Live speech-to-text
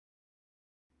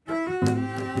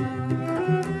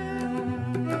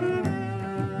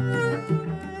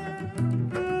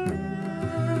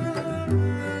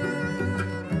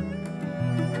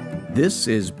This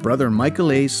is Brother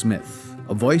Michael A. Smith,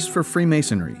 a voice for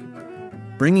Freemasonry,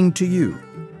 bringing to you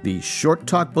the Short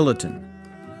Talk Bulletin,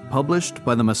 published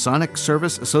by the Masonic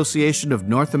Service Association of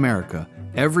North America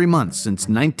every month since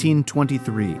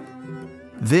 1923.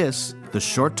 This, the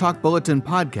Short Talk Bulletin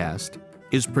podcast,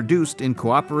 is produced in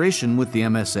cooperation with the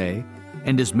MSA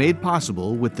and is made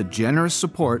possible with the generous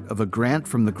support of a grant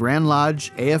from the Grand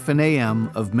Lodge AF&AM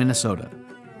of Minnesota.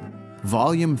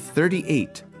 Volume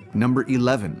 38, number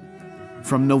 11,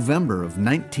 from November of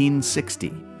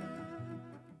 1960.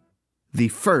 The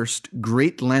First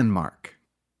Great Landmark.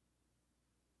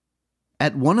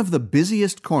 At one of the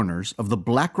busiest corners of the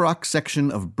Black Rock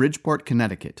section of Bridgeport,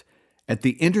 Connecticut, at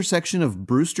the intersection of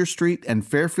Brewster Street and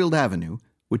Fairfield Avenue,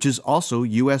 which is also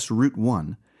U.S. Route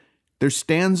 1, there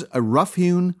stands a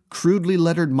rough-hewn, crudely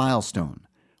lettered milestone,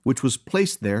 which was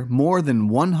placed there more than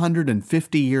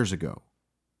 150 years ago.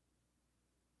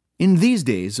 In these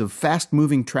days of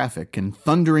fast-moving traffic and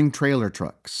thundering trailer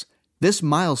trucks, this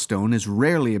milestone is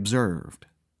rarely observed.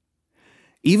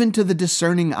 Even to the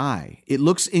discerning eye, it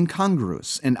looks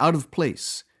incongruous and out of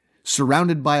place,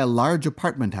 surrounded by a large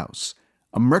apartment house,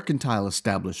 a mercantile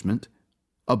establishment,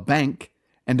 a bank,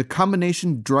 and a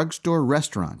combination drugstore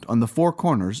restaurant on the four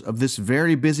corners of this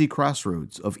very busy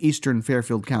crossroads of eastern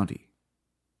Fairfield County.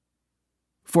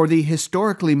 For the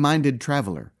historically minded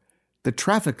traveler, the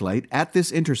traffic light at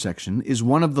this intersection is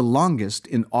one of the longest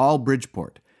in all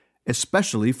Bridgeport,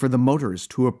 especially for the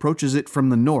motorist who approaches it from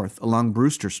the north along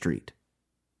Brewster Street.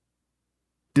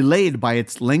 Delayed by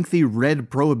its lengthy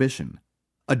red prohibition,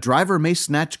 a driver may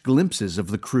snatch glimpses of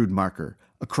the crude marker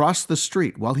across the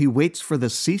street while he waits for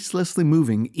the ceaselessly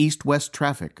moving east-west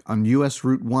traffic on U.S.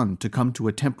 Route 1 to come to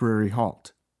a temporary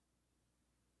halt.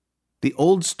 The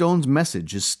old stone's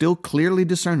message is still clearly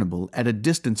discernible at a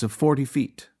distance of 40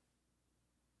 feet.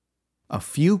 A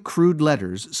few crude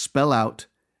letters spell out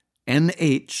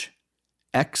NHXXM,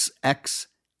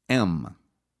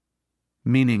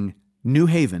 meaning New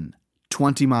Haven,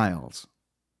 20 miles.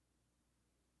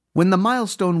 When the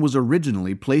milestone was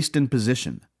originally placed in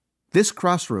position, this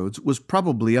crossroads was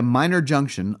probably a minor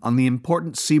junction on the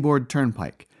important Seaboard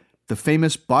Turnpike, the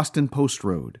famous Boston Post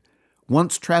Road,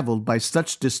 once traveled by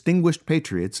such distinguished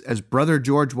patriots as Brother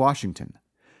George Washington,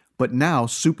 but now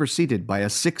superseded by a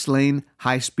 6-lane,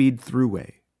 high-speed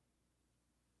throughway.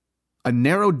 A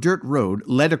narrow dirt road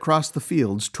led across the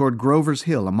fields toward Grover's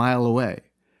Hill a mile away,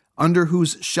 under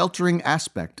whose sheltering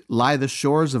aspect lie the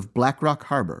shores of Black Rock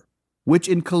Harbor, which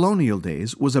in colonial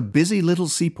days was a busy little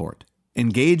seaport,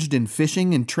 engaged in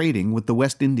fishing and trading with the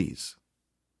West Indies.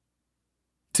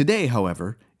 Today,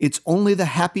 however, it's only the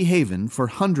happy haven for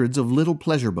hundreds of little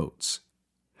pleasure boats.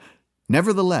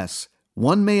 Nevertheless,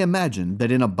 one may imagine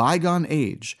that in a bygone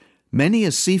age, many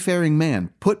a seafaring man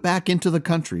put back into the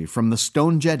country from the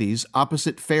stone jetties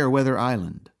opposite Fairweather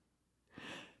Island.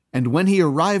 And when he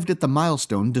arrived at the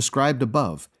milestone described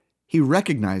above, he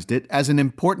recognized it as an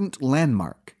important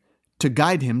landmark to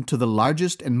guide him to the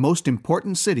largest and most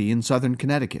important city in southern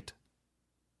Connecticut.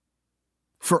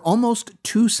 For almost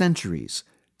 2 centuries,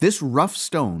 this rough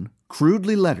stone,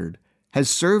 crudely lettered, has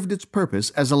served its purpose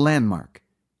as a landmark,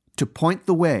 to point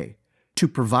the way, to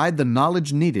provide the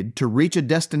knowledge needed to reach a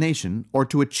destination or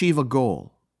to achieve a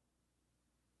goal.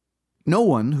 No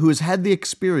one who has had the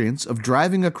experience of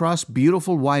driving across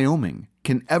beautiful Wyoming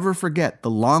can ever forget the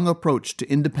long approach to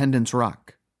Independence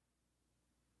Rock.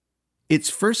 It's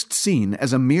first seen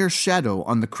as a mere shadow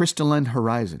on the crystalline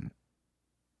horizon.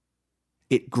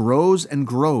 It grows and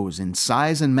grows in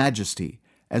size and majesty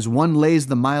as one lays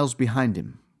the miles behind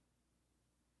him.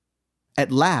 At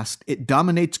last, it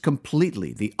dominates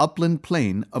completely the upland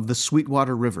plain of the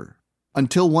Sweetwater River,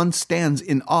 until one stands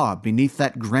in awe beneath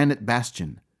that granite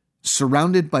bastion,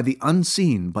 surrounded by the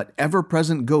unseen but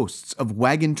ever-present ghosts of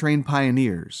wagon train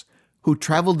pioneers who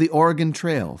traveled the Oregon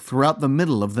Trail throughout the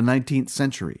middle of the 19th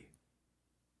century.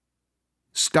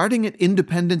 Starting at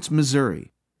Independence,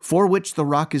 Missouri, for which the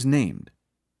rock is named,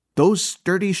 those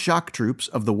sturdy shock troops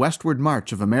of the westward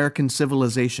march of American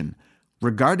civilization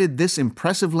regarded this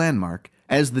impressive landmark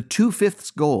as the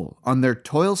 2/5 goal on their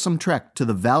toilsome trek to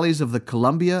the valleys of the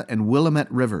Columbia and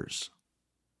Willamette rivers.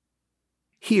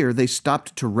 Here they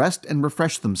stopped to rest and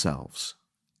refresh themselves.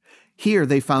 Here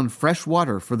they found fresh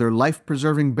water for their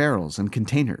life-preserving barrels and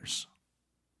containers.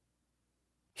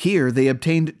 Here they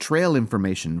obtained trail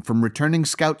information from returning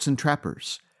scouts and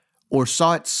trappers, or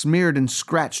saw it smeared and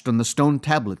scratched on the stone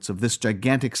tablets of this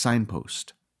gigantic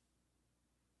signpost.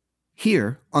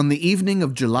 Here, on the evening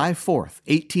of July 4th,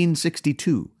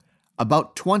 1862,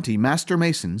 about 20 master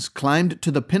masons climbed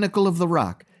to the pinnacle of the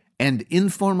rock and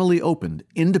informally opened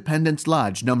Independence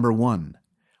Lodge No. 1,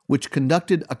 which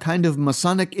conducted a kind of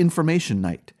Masonic information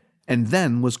night, and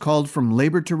then was called from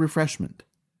labor to refreshment,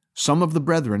 some of the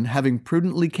brethren having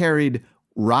prudently carried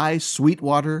rye, sweet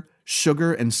water,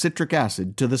 sugar, and citric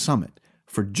acid to the summit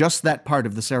for just that part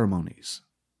of the ceremonies.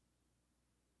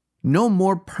 No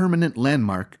more permanent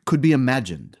landmark could be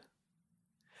imagined.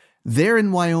 There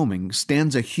in Wyoming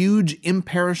stands a huge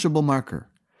imperishable marker,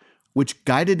 which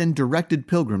guided and directed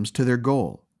pilgrims to their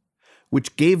goal,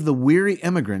 which gave the weary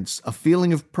emigrants a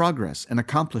feeling of progress and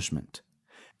accomplishment,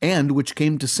 and which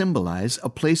came to symbolize a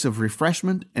place of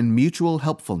refreshment and mutual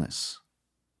helpfulness.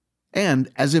 And,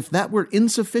 as if that were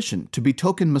insufficient to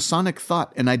betoken Masonic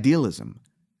thought and idealism,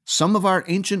 some of our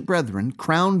ancient brethren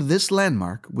crowned this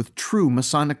landmark with true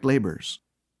Masonic labors.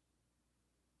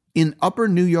 In Upper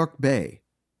New York Bay,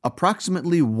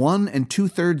 approximately 1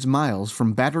 2/3 miles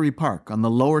from Battery Park on the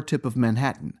lower tip of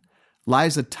Manhattan,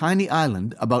 lies a tiny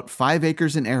island about 5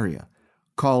 acres in area,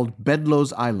 called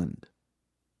Bedloe's Island.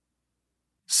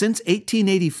 Since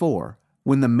 1884,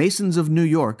 when the Masons of New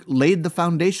York laid the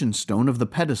foundation stone of the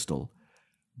pedestal,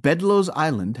 Bedloe's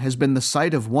Island has been the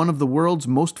site of one of the world's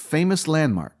most famous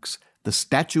landmarks, the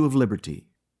Statue of Liberty.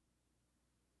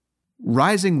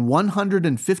 Rising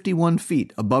 151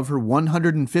 feet above her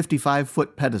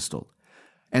 155-foot pedestal,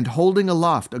 and holding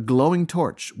aloft a glowing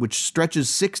torch which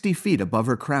stretches 60 feet above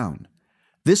her crown,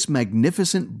 this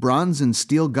magnificent bronze and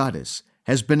steel goddess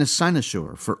has been a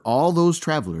cynosure for all those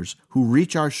travelers who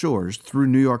reach our shores through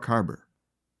New York Harbor.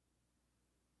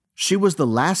 She was the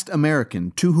last American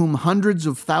to whom hundreds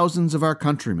of thousands of our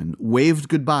countrymen waved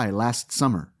goodbye last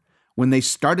summer, when they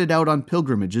started out on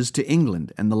pilgrimages to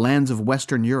England and the lands of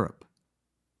Western Europe.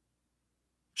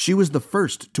 She was the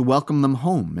first to welcome them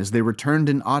home as they returned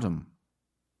in autumn.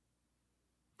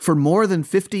 For more than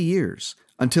 50 years,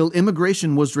 until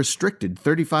immigration was restricted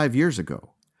 35 years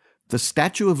ago, the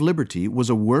Statue of Liberty was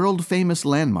a world-famous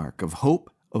landmark of hope,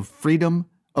 of freedom,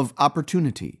 of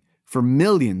opportunity for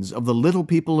millions of the little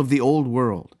people of the Old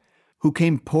World, who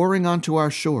came pouring onto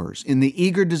our shores in the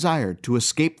eager desire to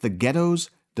escape the ghettos,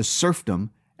 the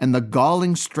serfdom, and the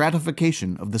galling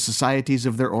stratification of the societies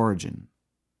of their origin.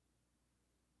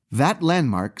 That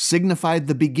landmark signified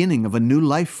the beginning of a new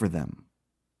life for them.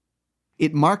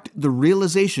 It marked the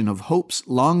realization of hopes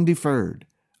long deferred,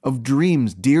 of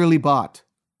dreams dearly bought,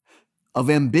 of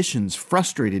ambitions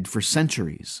frustrated for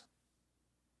centuries.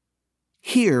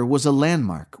 Here was a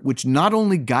landmark which not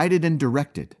only guided and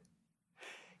directed.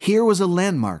 Here was a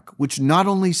landmark which not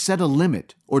only set a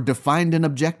limit or defined an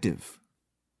objective.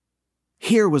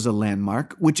 Here was a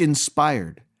landmark which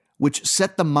inspired, which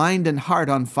set the mind and heart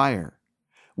on fire,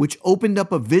 which opened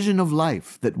up a vision of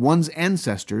life that one's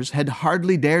ancestors had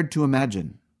hardly dared to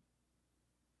imagine.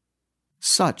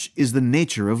 Such is the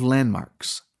nature of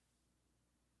landmarks.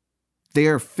 They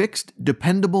are fixed,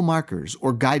 dependable markers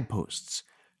or guideposts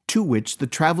to which the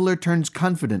traveler turns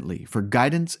confidently for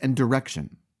guidance and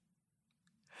direction.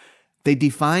 They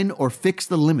define or fix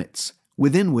the limits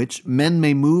within which men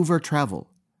may move or travel,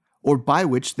 or by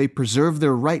which they preserve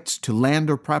their rights to land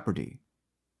or property.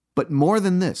 But more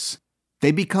than this,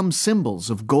 they become symbols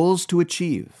of goals to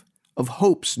achieve, of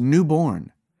hopes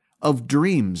newborn, of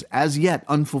dreams as yet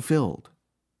unfulfilled.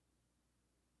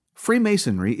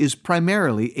 Freemasonry is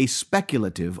primarily a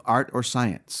speculative art or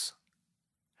science.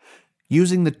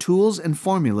 Using the tools and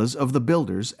formulas of the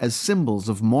builders as symbols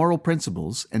of moral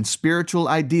principles and spiritual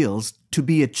ideals to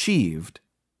be achieved,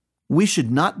 we should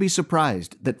not be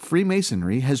surprised that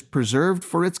Freemasonry has preserved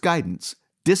for its guidance,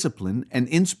 discipline, and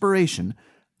inspiration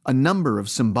a number of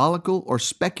symbolical or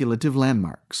speculative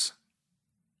landmarks.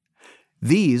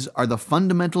 These are the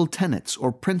fundamental tenets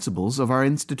or principles of our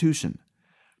institution,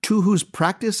 to whose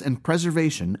practice and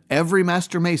preservation every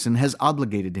Master Mason has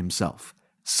obligated himself,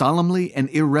 solemnly and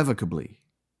irrevocably.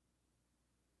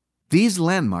 These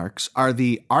landmarks are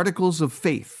the articles of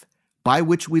faith by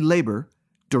which we labor,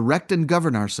 direct and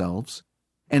govern ourselves,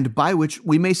 and by which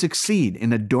we may succeed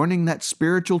in adorning that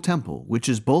spiritual temple which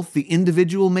is both the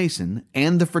individual Mason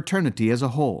and the fraternity as a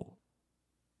whole.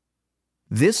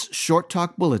 This Short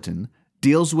Talk Bulletin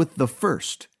deals with the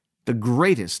first, the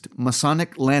greatest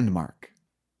Masonic landmark.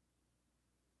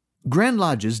 Grand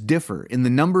Lodges differ in the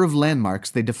number of landmarks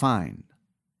they define.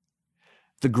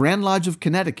 The Grand Lodge of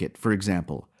Connecticut, for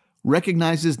example,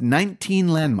 recognizes 19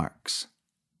 landmarks.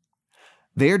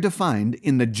 They are defined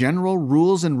in the General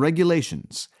Rules and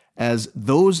Regulations as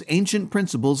those ancient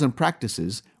principles and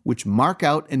practices which mark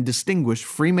out and distinguish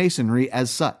Freemasonry as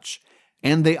such,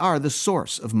 and they are the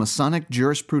source of Masonic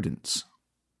jurisprudence.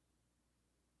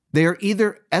 They are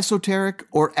either esoteric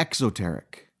or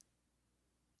exoteric.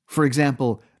 For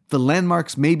example, the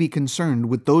landmarks may be concerned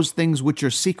with those things which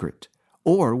are secret,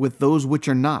 or with those which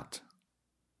are not.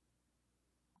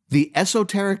 The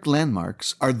esoteric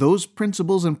landmarks are those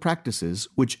principles and practices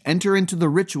which enter into the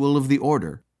ritual of the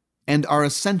order and are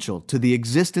essential to the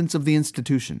existence of the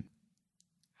institution.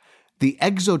 The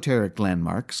exoteric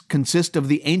landmarks consist of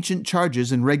the ancient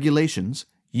charges and regulations,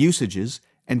 usages,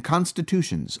 and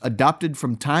constitutions adopted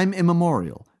from time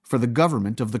immemorial for the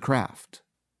government of the craft.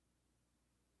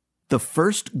 The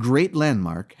first great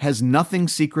landmark has nothing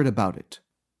secret about it.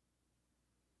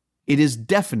 It is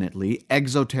definitely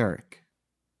exoteric.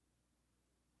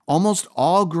 Almost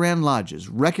all Grand Lodges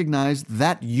recognize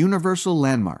that universal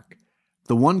landmark,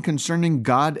 the one concerning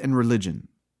God and religion.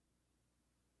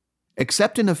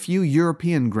 Except in a few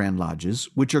European Grand Lodges,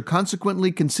 which are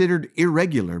consequently considered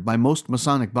irregular by most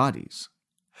Masonic bodies,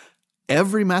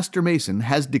 every Master Mason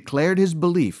has declared his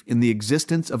belief in the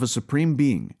existence of a Supreme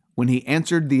Being when he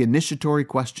answered the initiatory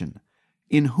question,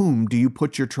 "In whom do you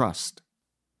put your trust?"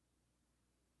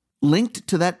 Linked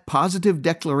to that positive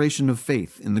declaration of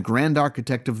faith in the Grand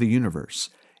Architect of the universe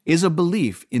is a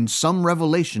belief in some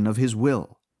revelation of his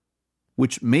will,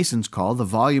 which Masons call the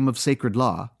volume of sacred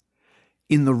law,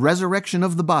 in the resurrection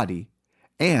of the body,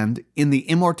 and in the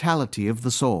immortality of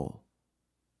the soul.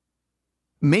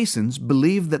 Masons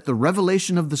believe that the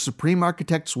revelation of the Supreme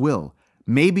Architect's will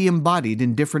may be embodied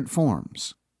in different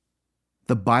forms: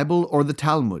 the Bible or the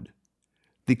Talmud,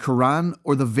 the Quran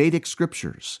or the Vedic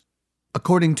scriptures,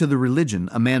 according to the religion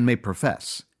a man may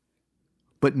profess.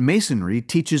 But Masonry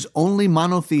teaches only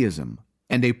monotheism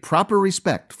and a proper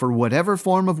respect for whatever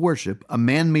form of worship a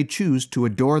man may choose to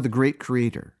adore the great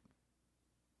Creator.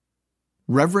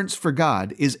 Reverence for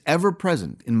God is ever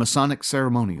present in Masonic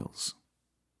ceremonials.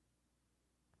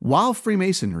 While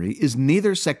Freemasonry is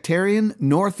neither sectarian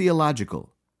nor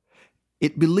theological,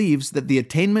 it believes that the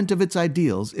attainment of its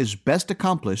ideals is best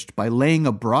accomplished by laying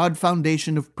a broad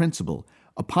foundation of principle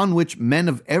upon which men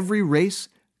of every race,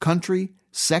 country,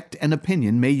 sect, and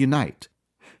opinion may unite.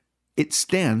 It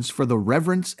stands for the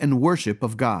reverence and worship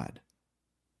of God.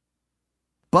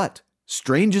 But,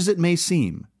 strange as it may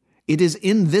seem, it is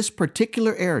in this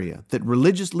particular area that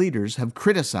religious leaders have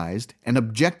criticized and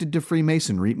objected to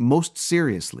Freemasonry most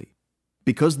seriously,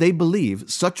 because they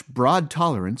believe such broad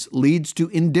tolerance leads to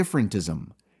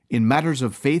indifferentism in matters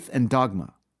of faith and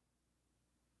dogma.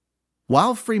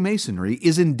 While Freemasonry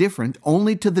is indifferent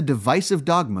only to the divisive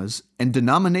dogmas and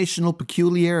denominational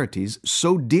peculiarities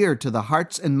so dear to the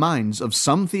hearts and minds of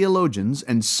some theologians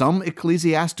and some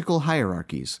ecclesiastical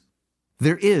hierarchies,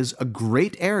 there is a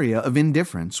great area of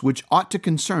indifference which ought to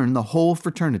concern the whole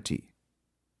fraternity.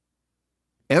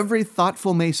 Every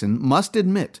thoughtful Mason must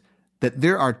admit that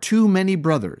there are too many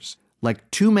brothers,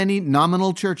 like too many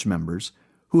nominal church members,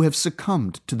 who have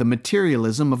succumbed to the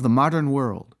materialism of the modern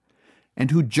world,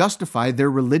 and who justify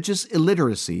their religious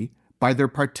illiteracy by their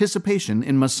participation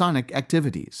in Masonic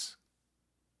activities.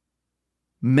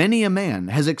 Many a man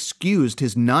has excused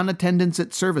his non-attendance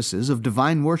at services of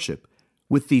divine worship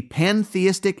with the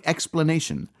pantheistic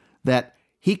explanation that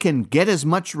he can get as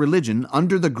much religion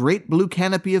under the great blue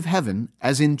canopy of heaven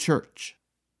as in church,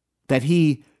 that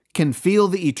he can feel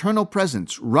the eternal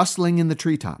presence rustling in the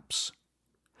treetops,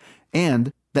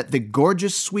 and that the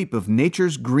gorgeous sweep of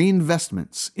nature's green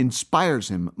vestments inspires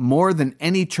him more than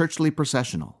any churchly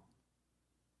processional.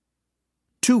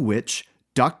 To which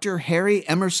Dr. Harry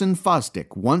Emerson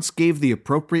Fosdick once gave the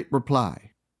appropriate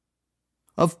reply: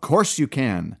 "Of course you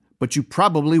can, but you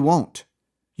probably won't.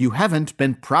 You haven't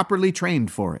been properly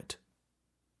trained for it."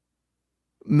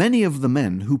 Many of the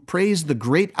men who praise the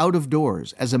great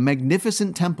out-of-doors as a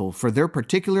magnificent temple for their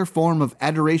particular form of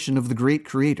adoration of the great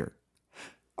Creator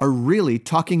are really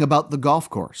talking about the golf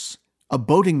course, a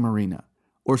boating marina,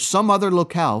 or some other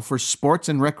locale for sports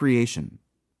and recreation.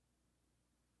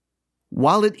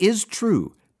 While it is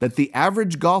true that the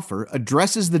average golfer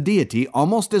addresses the deity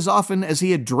almost as often as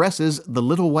he addresses the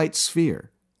little white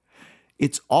sphere,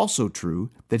 it's also true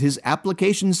that his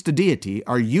applications to deity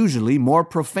are usually more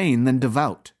profane than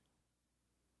devout.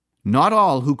 Not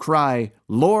all who cry,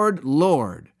 "Lord,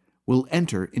 Lord," will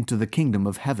enter into the kingdom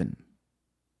of heaven.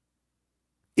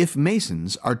 If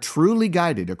Masons are truly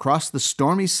guided across the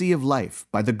stormy sea of life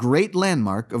by the great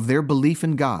landmark of their belief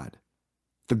in God,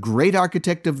 the great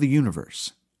architect of the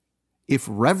universe, if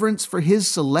reverence for his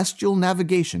celestial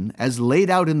navigation as laid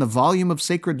out in the volume of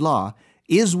sacred law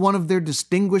is one of their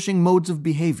distinguishing modes of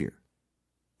behavior,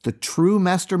 the true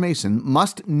Master Mason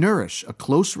must nourish a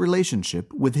close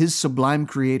relationship with his sublime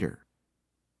Creator.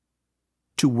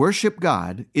 To worship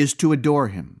God is to adore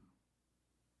Him.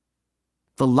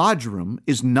 The lodge room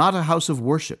is not a house of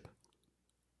worship.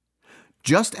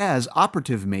 Just as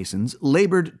operative masons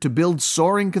labored to build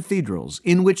soaring cathedrals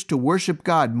in which to worship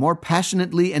God more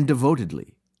passionately and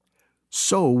devotedly,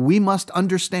 so we must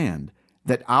understand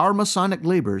that our Masonic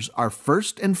labors are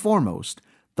first and foremost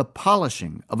the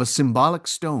polishing of a symbolic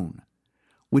stone,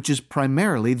 which is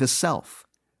primarily the self,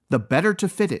 the better to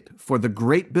fit it for the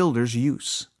great builder's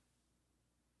use.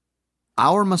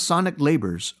 Our Masonic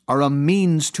labors are a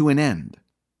means to an end,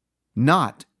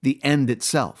 not the end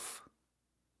itself.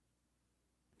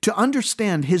 To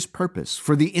understand his purpose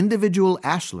for the individual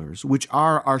ashlars, which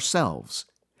are ourselves,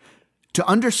 to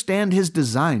understand his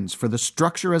designs for the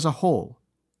structure as a whole,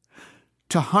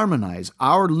 to harmonize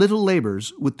our little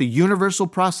labors with the universal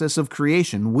process of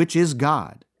creation, which is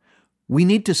God, we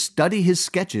need to study his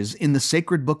sketches in the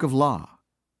sacred book of law.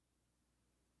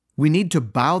 We need to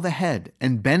bow the head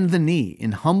and bend the knee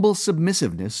in humble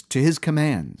submissiveness to his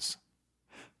commands.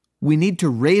 We need to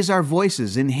raise our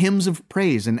voices in hymns of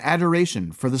praise and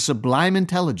adoration for the sublime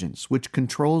intelligence which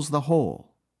controls the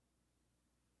whole.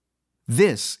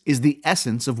 This is the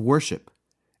essence of worship,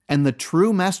 and the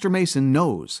true Master Mason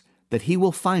knows that he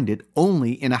will find it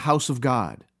only in a house of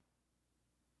God.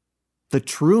 The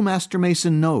true Master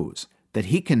Mason knows that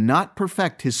he cannot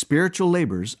perfect his spiritual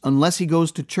labors unless he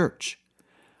goes to church,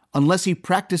 unless he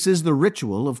practices the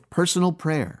ritual of personal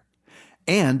prayer,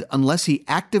 and unless he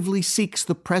actively seeks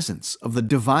the presence of the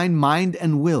divine mind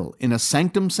and will in a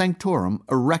sanctum sanctorum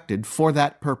erected for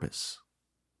that purpose.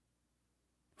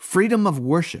 Freedom of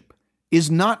worship is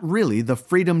not really the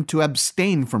freedom to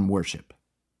abstain from worship.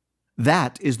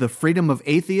 That is the freedom of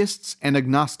atheists and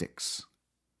agnostics.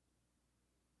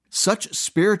 Such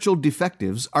spiritual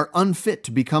defectives are unfit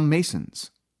to become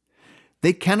Masons.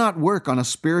 They cannot work on a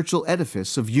spiritual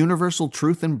edifice of universal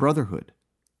truth and brotherhood.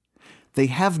 They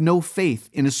have no faith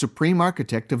in a supreme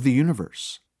architect of the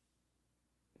universe.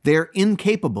 They are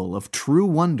incapable of true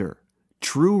wonder,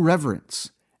 true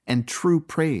reverence, and true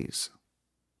praise.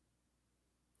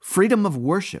 Freedom of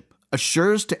worship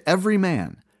assures to every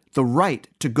man the right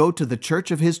to go to the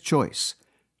church of his choice,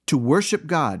 to worship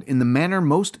God in the manner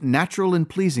most natural and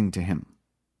pleasing to him.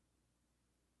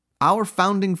 Our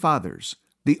founding fathers,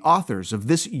 the authors of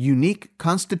this unique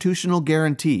constitutional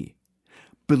guarantee,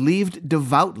 believed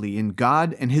devoutly in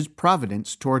God and his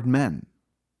providence toward men.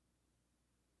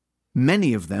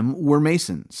 Many of them were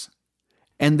Masons,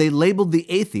 and they labeled the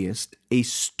atheist a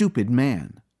stupid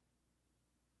man.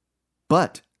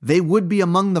 But they would be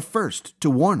among the first to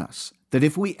warn us that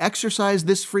if we exercise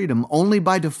this freedom only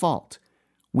by default,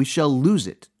 we shall lose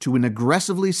it to an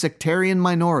aggressively sectarian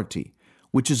minority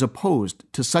which is opposed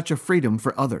to such a freedom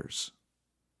for others.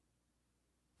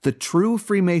 The true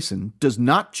Freemason does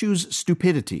not choose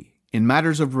stupidity in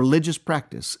matters of religious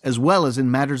practice as well as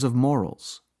in matters of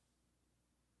morals.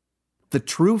 The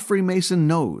true Freemason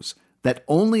knows that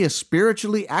only a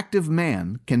spiritually active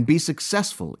man can be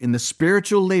successful in the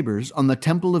spiritual labors on the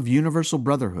temple of universal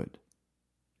brotherhood.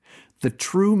 The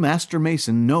true Master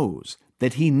Mason knows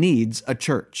that he needs a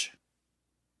church.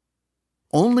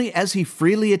 Only as he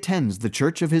freely attends the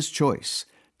church of his choice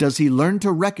does he learn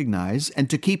to recognize and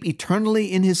to keep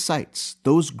eternally in his sights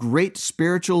those great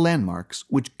spiritual landmarks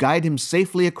which guide him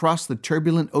safely across the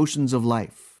turbulent oceans of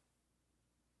life.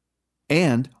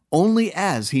 And only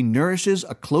as he nourishes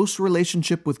a close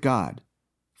relationship with God,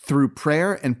 through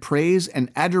prayer and praise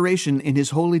and adoration in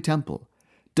his holy temple,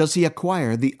 does he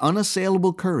acquire the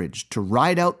unassailable courage to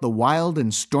ride out the wild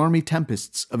and stormy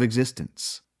tempests of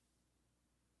existence.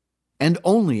 And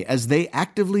only as they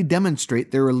actively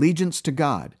demonstrate their allegiance to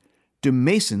God do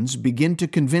Masons begin to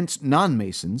convince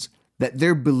non-Masons that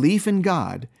their belief in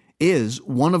God is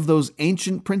one of those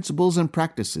ancient principles and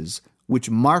practices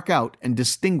which mark out and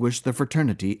distinguish the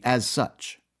fraternity as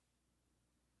such.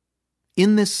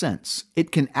 In this sense,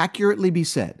 it can accurately be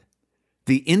said,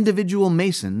 the individual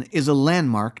Mason is a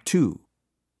landmark too.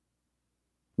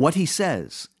 What he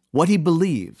says, what he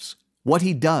believes, what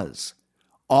he does,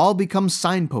 all become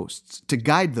signposts to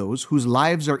guide those whose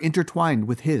lives are intertwined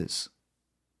with his.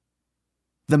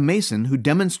 The Mason who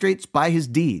demonstrates by his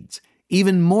deeds,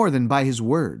 even more than by his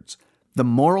words, the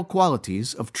moral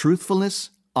qualities of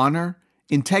truthfulness, honor,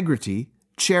 integrity,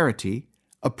 charity,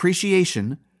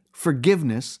 appreciation,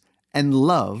 forgiveness, and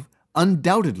love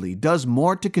undoubtedly does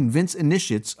more to convince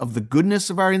initiates of the goodness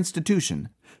of our institution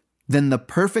than the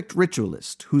perfect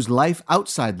ritualist whose life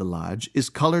outside the lodge is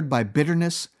colored by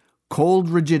bitterness, cold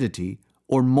rigidity,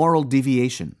 or moral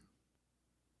deviation.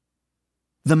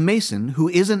 The Mason who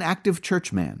is an active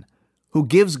churchman, who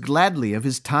gives gladly of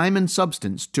his time and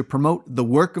substance to promote the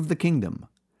work of the kingdom,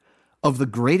 of the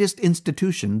greatest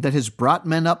institution that has brought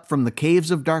men up from the caves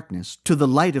of darkness to the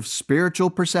light of spiritual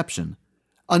perception,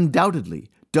 undoubtedly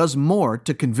does more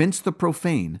to convince the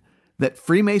profane that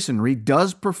Freemasonry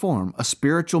does perform a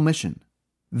spiritual mission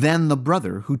than the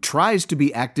brother who tries to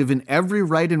be active in every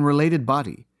rite and related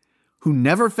body, who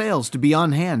never fails to be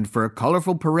on hand for a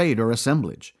colorful parade or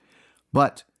assemblage,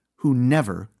 but who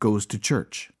never goes to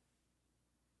church.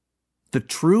 The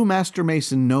true Master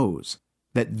Mason knows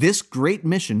that this great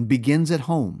mission begins at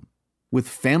home, with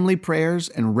family prayers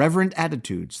and reverent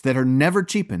attitudes that are never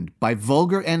cheapened by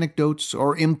vulgar anecdotes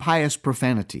or impious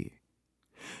profanity.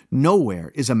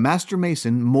 Nowhere is a Master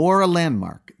Mason more a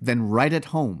landmark than right at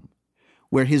home,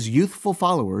 where his youthful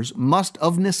followers must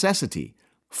of necessity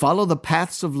follow the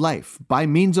paths of life by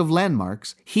means of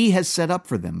landmarks he has set up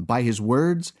for them by his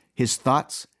words, his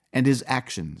thoughts, and his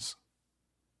actions.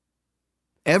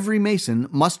 Every Mason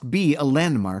must be a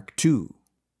landmark too.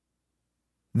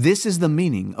 This is the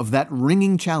meaning of that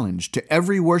ringing challenge to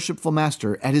every worshipful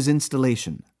master at his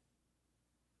installation.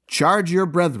 Charge your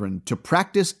brethren to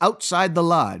practice outside the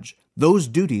lodge those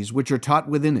duties which are taught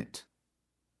within it,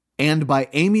 and by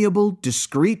amiable,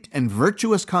 discreet, and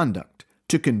virtuous conduct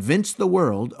to convince the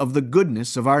world of the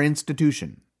goodness of our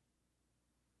institution.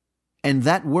 And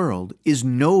that world is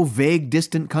no vague,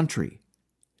 distant country.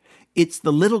 It's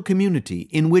the little community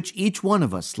in which each one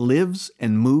of us lives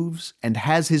and moves and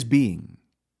has his being.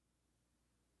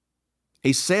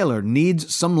 A sailor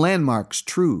needs some landmarks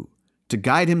true to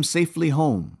guide him safely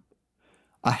home.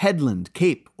 A headland,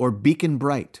 cape, or beacon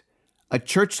bright, a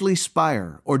churchly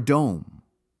spire or dome.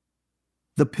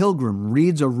 The pilgrim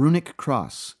reads a runic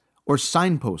cross or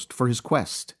signpost for his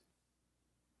quest.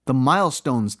 The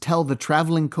milestones tell the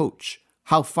traveling coach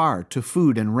how far to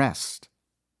food and rest.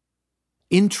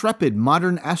 Intrepid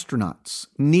modern astronauts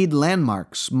need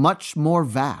landmarks much more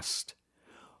vast.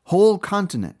 Whole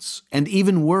continents and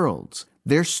even worlds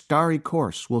their starry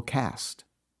course will cast.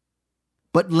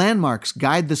 But landmarks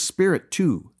guide the spirit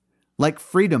too, like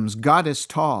freedom's goddess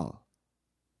tall,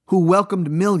 who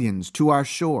welcomed millions to our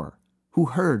shore, who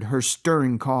heard her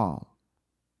stirring call.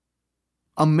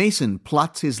 A Mason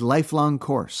plots his lifelong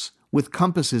course with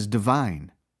compasses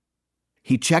divine.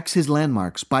 He checks his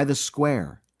landmarks by the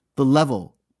square, the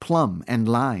level, plumb, and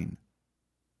line.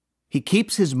 He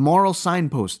keeps his moral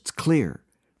signposts clear,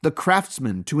 the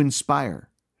craftsman to inspire.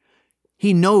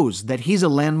 He knows that he's a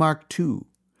landmark too,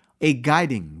 a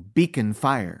guiding beacon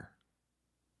fire.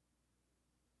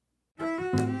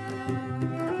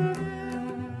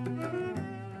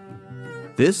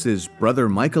 This is Brother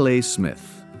Michael A.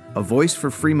 Smith, a voice for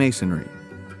Freemasonry,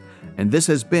 and this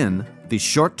has been the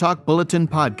Short Talk Bulletin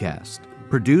podcast,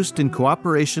 produced in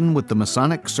cooperation with the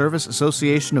Masonic Service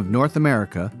Association of North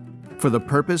America for the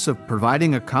purpose of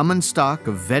providing a common stock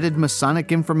of vetted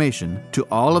Masonic information to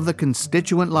all of the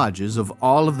constituent lodges of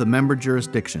all of the member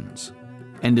jurisdictions,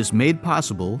 and is made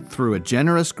possible through a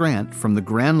generous grant from the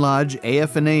Grand Lodge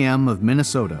AF&AM of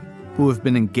Minnesota, who have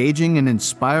been engaging and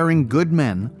inspiring good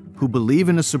men who believe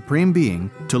in a supreme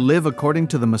being to live according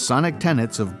to the Masonic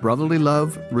tenets of brotherly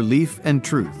love, relief, and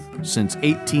truth since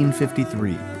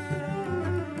 1853.